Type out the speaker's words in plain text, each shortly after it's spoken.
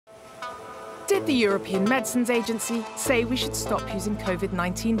Did the European Medicines Agency say we should stop using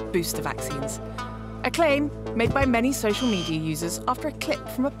Covid-19 booster vaccines? A claim made by many social media users after a clip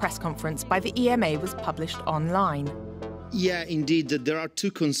from a press conference by the EMA was published online. Yeah, indeed. There are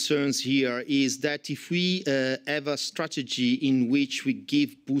two concerns here. Is that if we have a strategy in which we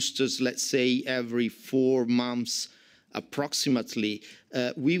give boosters, let's say, every 4 months approximately,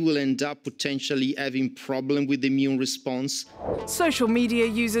 we will end up potentially having problem with the immune response. Social media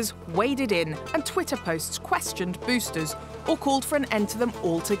users waded in and Twitter posts questioned boosters or called for an end to them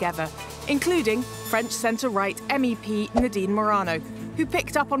altogether, including French centre-right MEP Nadine Morano, who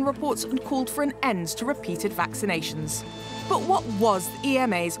picked up on reports and called for an end to repeated vaccinations. But what was the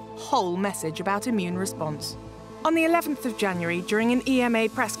EMA's whole message about immune response? On the 11th of January, during an EMA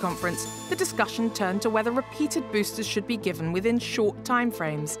press conference, the discussion turned to whether repeated boosters should be given within short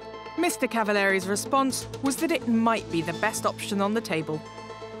timeframes. Mr. Cavalleri's response was that it might be the best option on the table.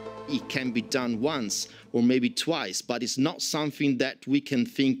 It can be done once or maybe twice, but it's not something that we can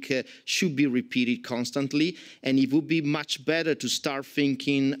think should be repeated constantly. And it would be much better to start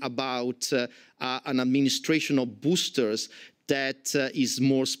thinking about an administration of boosters that is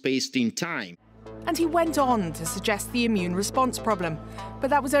more spaced in time. And he went on to suggest the immune response problem, but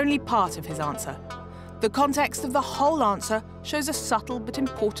that was only part of his answer. The context of the whole answer shows a subtle but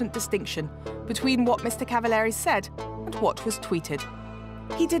important distinction between what Mr. Cavallari said and what was tweeted.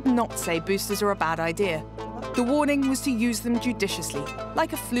 He did not say boosters are a bad idea. The warning was to use them judiciously,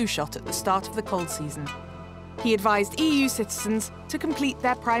 like a flu shot at the start of the cold season. He advised EU citizens to complete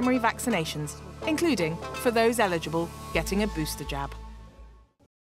their primary vaccinations, including, for those eligible, getting a booster jab.